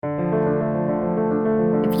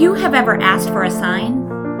you have ever asked for a sign,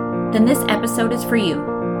 then this episode is for you.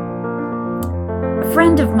 A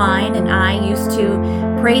friend of mine and I used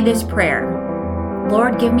to pray this prayer: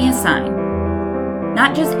 Lord, give me a sign.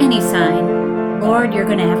 Not just any sign. Lord, you're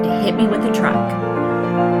going to have to hit me with a truck.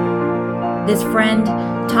 This friend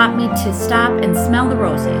taught me to stop and smell the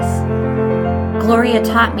roses. Gloria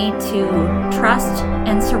taught me to trust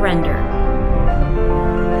and surrender.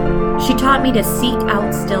 She taught me to seek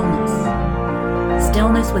out stillness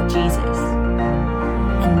with Jesus.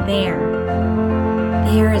 And there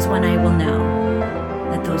is when I will know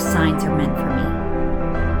that those signs are meant for me.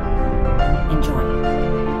 Enjoy.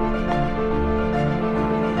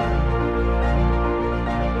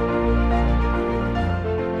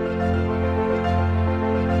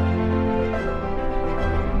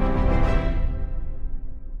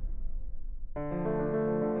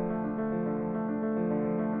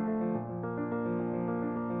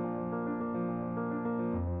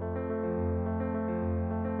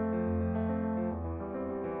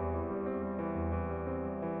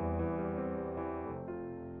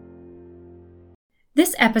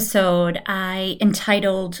 This episode I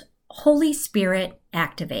entitled Holy Spirit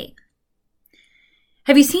Activate.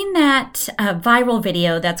 Have you seen that viral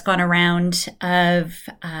video that's gone around of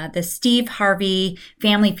the Steve Harvey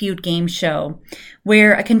Family Feud game show,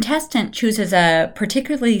 where a contestant chooses a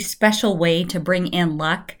particularly special way to bring in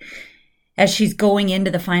luck as she's going into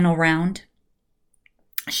the final round?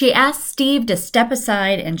 She asks Steve to step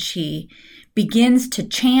aside and she begins to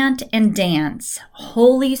chant and dance,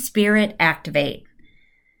 Holy Spirit Activate.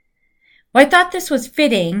 Well, I thought this was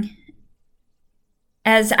fitting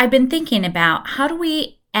as I've been thinking about how do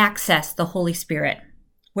we access the Holy Spirit?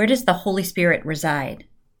 Where does the Holy Spirit reside?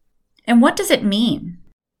 And what does it mean?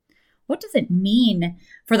 What does it mean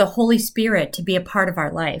for the Holy Spirit to be a part of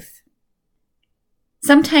our life?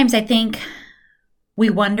 Sometimes I think we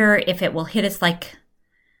wonder if it will hit us like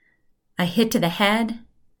a hit to the head,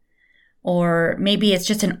 or maybe it's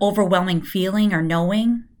just an overwhelming feeling or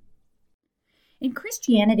knowing. In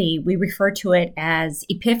Christianity, we refer to it as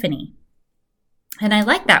epiphany. And I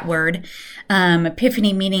like that word,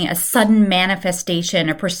 epiphany meaning a sudden manifestation,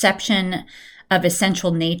 a perception of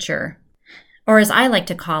essential nature, or as I like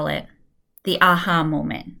to call it, the aha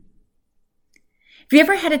moment. Have you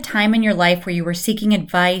ever had a time in your life where you were seeking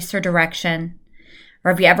advice or direction, or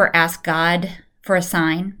have you ever asked God for a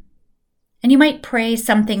sign? And you might pray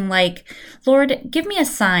something like, Lord, give me a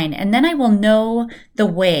sign, and then I will know the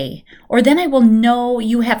way, or then I will know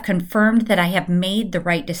you have confirmed that I have made the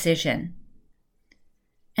right decision.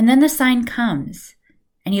 And then the sign comes,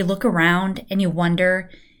 and you look around and you wonder,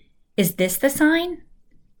 is this the sign?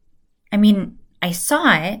 I mean, I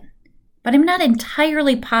saw it, but I'm not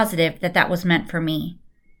entirely positive that that was meant for me.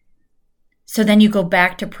 So then you go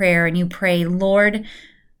back to prayer and you pray, Lord,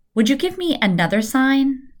 would you give me another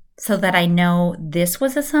sign? So that I know this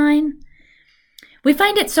was a sign? We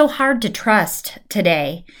find it so hard to trust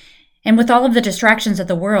today. And with all of the distractions of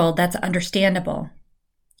the world, that's understandable.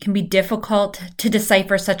 It can be difficult to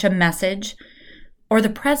decipher such a message or the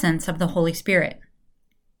presence of the Holy Spirit.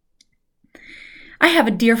 I have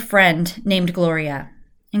a dear friend named Gloria.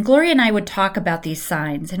 And Gloria and I would talk about these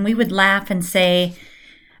signs. And we would laugh and say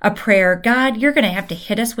a prayer, God, you're going to have to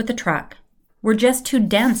hit us with a truck. We're just too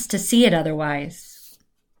dense to see it otherwise.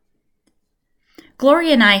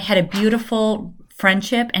 Gloria and I had a beautiful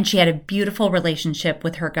friendship, and she had a beautiful relationship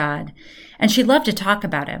with her God, and she loved to talk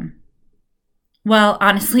about him. Well,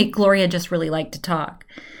 honestly, Gloria just really liked to talk.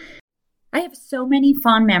 I have so many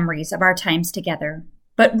fond memories of our times together,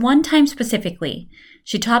 but one time specifically,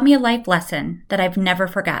 she taught me a life lesson that I've never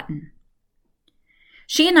forgotten.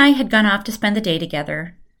 She and I had gone off to spend the day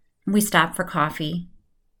together. We stopped for coffee,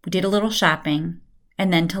 we did a little shopping,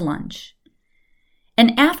 and then to lunch.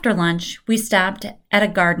 And after lunch, we stopped at a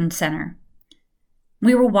garden center.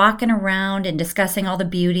 We were walking around and discussing all the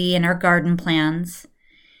beauty in our garden plans.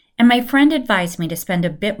 And my friend advised me to spend a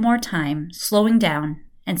bit more time slowing down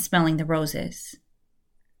and smelling the roses.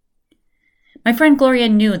 My friend Gloria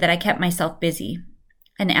knew that I kept myself busy.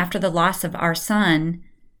 And after the loss of our son,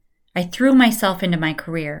 I threw myself into my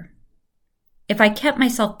career. If I kept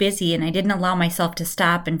myself busy and I didn't allow myself to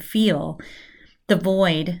stop and feel the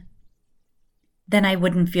void, then I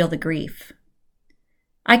wouldn't feel the grief.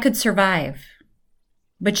 I could survive,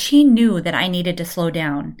 but she knew that I needed to slow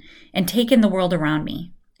down and take in the world around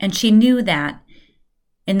me, and she knew that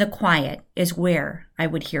in the quiet is where I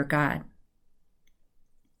would hear God.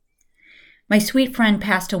 My sweet friend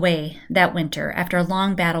passed away that winter after a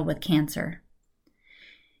long battle with cancer.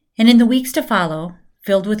 And in the weeks to follow,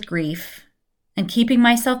 filled with grief and keeping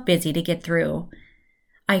myself busy to get through,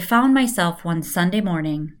 I found myself one Sunday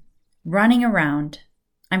morning running around,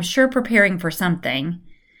 I'm sure preparing for something,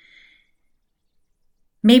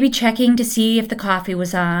 maybe checking to see if the coffee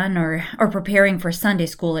was on or preparing for Sunday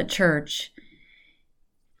school at church.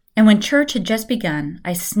 And when church had just begun,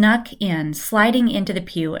 I snuck in, sliding into the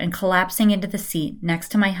pew and collapsing into the seat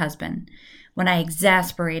next to my husband when I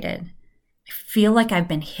exasperated. I feel like I've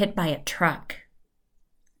been hit by a truck.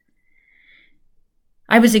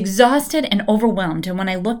 I was exhausted and overwhelmed, and when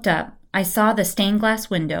I looked up, I saw the stained glass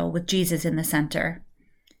window with Jesus in the center.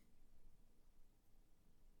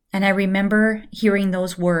 And I remember hearing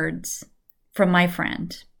those words from my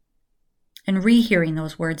friend and rehearing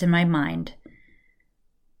those words in my mind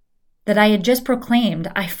that I had just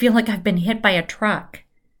proclaimed. I feel like I've been hit by a truck.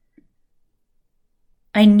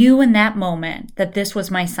 I knew in that moment that this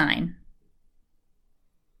was my sign.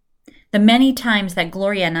 The many times that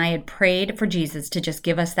Gloria and I had prayed for Jesus to just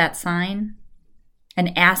give us that sign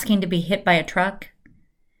and asking to be hit by a truck,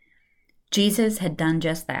 Jesus had done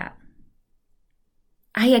just that.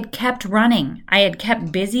 I had kept running. I had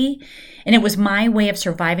kept busy, and it was my way of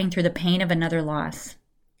surviving through the pain of another loss.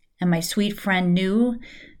 And my sweet friend knew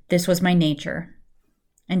this was my nature.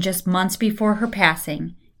 And just months before her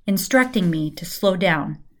passing, instructing me to slow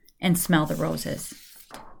down and smell the roses.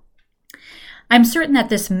 I'm certain that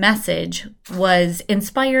this message was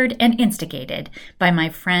inspired and instigated by my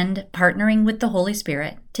friend partnering with the Holy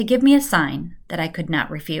Spirit to give me a sign that I could not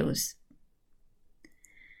refuse.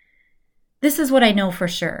 This is what I know for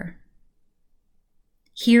sure.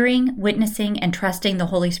 Hearing, witnessing, and trusting the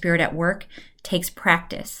Holy Spirit at work takes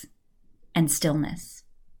practice and stillness.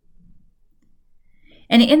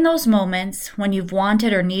 And in those moments when you've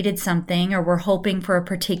wanted or needed something or were hoping for a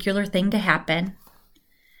particular thing to happen,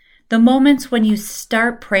 the moments when you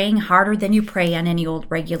start praying harder than you pray on any old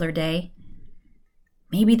regular day,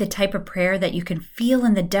 maybe the type of prayer that you can feel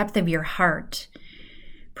in the depth of your heart,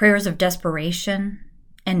 prayers of desperation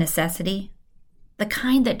and necessity, the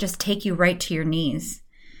kind that just take you right to your knees,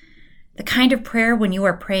 the kind of prayer when you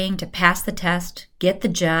are praying to pass the test, get the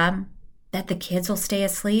job, that the kids will stay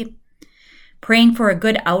asleep, praying for a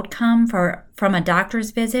good outcome from a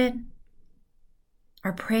doctor's visit,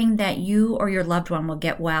 or praying that you or your loved one will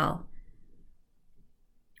get well,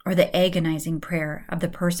 or the agonizing prayer of the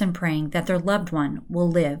person praying that their loved one will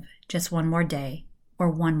live just one more day or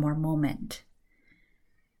one more moment.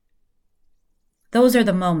 Those are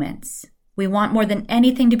the moments we want more than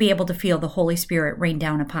anything to be able to feel the Holy Spirit rain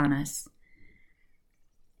down upon us.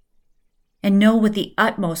 And know with the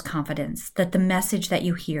utmost confidence that the message that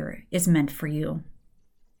you hear is meant for you.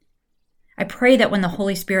 I pray that when the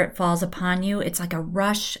Holy Spirit falls upon you, it's like a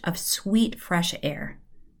rush of sweet, fresh air.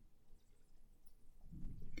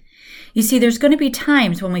 You see, there's going to be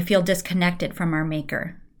times when we feel disconnected from our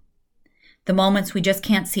Maker. The moments we just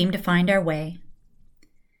can't seem to find our way.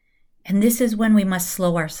 And this is when we must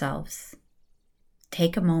slow ourselves.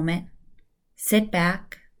 Take a moment, sit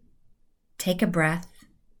back, take a breath,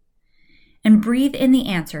 and breathe in the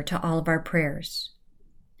answer to all of our prayers,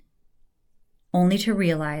 only to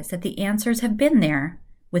realize that the answers have been there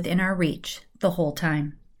within our reach the whole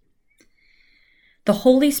time. The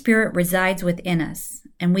Holy Spirit resides within us,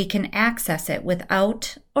 and we can access it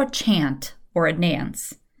without a chant or a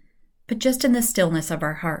dance, but just in the stillness of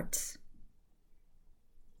our hearts.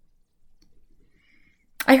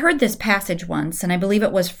 I heard this passage once, and I believe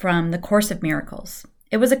it was from the Course of Miracles.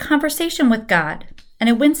 It was a conversation with God, and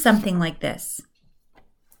it went something like this.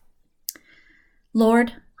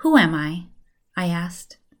 "Lord, who am I?" I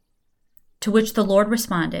asked. To which the Lord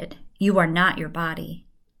responded, "You are not your body."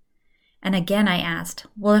 And again I asked,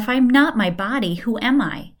 "Well, if I'm not my body, who am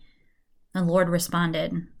I?" The Lord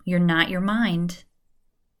responded, "You're not your mind."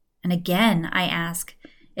 And again I ask,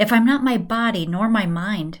 "If I'm not my body nor my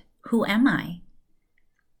mind, who am I?"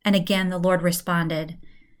 And again the Lord responded,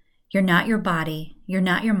 "You're not your body, you're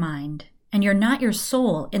not your mind, and you're not your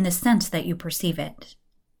soul in the sense that you perceive it."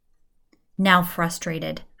 Now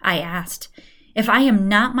frustrated, I asked, "If I am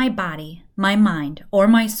not my body, my mind, or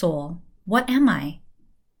my soul, what am I?"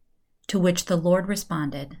 To which the Lord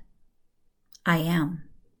responded, "I am."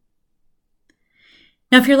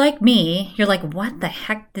 Now, if you're like me, you're like, what the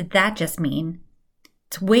heck did that just mean?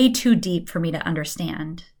 It's way too deep for me to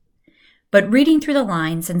understand. But reading through the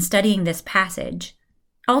lines and studying this passage,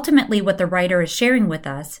 ultimately what the writer is sharing with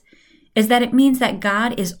us is that it means that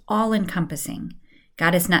God is all-encompassing.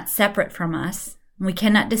 God is not separate from us. We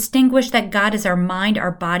cannot distinguish that God is our mind,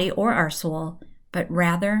 our body, or our soul, but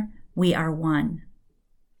rather we are one.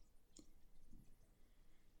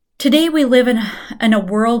 Today we live in a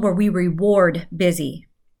world where we reward busy.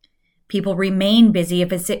 People remain busy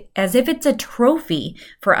as if it's a trophy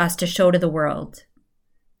for us to show to the world.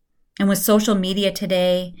 And with social media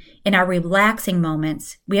today, in our relaxing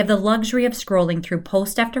moments, we have the luxury of scrolling through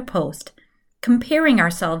post after post, comparing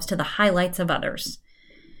ourselves to the highlights of others.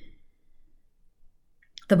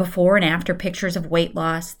 The before and after pictures of weight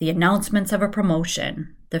loss, the announcements of a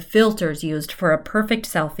promotion, the filters used for a perfect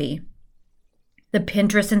selfie, the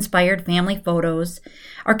Pinterest-inspired family photos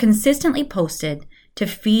are consistently posted to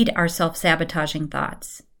feed our self-sabotaging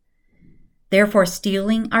thoughts, therefore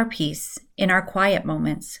stealing our peace in our quiet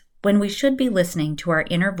moments when we should be listening to our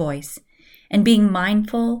inner voice and being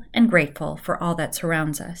mindful and grateful for all that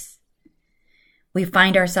surrounds us. We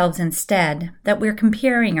find ourselves instead that we're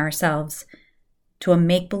comparing ourselves to a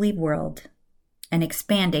make-believe world and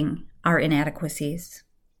expanding our inadequacies.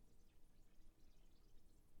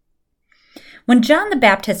 When John the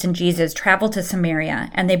Baptist and Jesus traveled to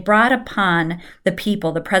Samaria and they brought upon the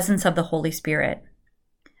people the presence of the Holy Spirit,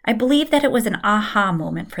 I believe that it was an aha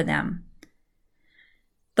moment for them.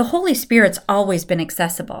 The Holy Spirit's always been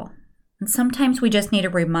accessible, and sometimes we just need a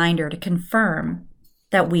reminder to confirm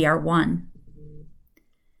that we are one.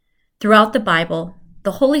 Throughout the Bible,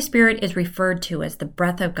 the Holy Spirit is referred to as the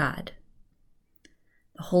breath of God.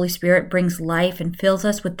 The Holy Spirit brings life and fills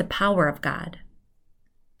us with the power of God.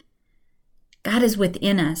 God is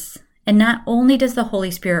within us, and not only does the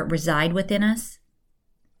Holy Spirit reside within us,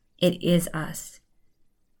 it is us.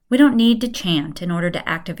 We don't need to chant in order to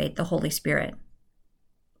activate the Holy Spirit.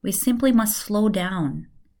 We simply must slow down,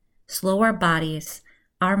 slow our bodies,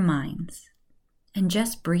 our minds, and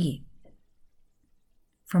just breathe.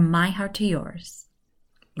 From my heart to yours,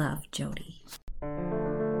 love, Jody.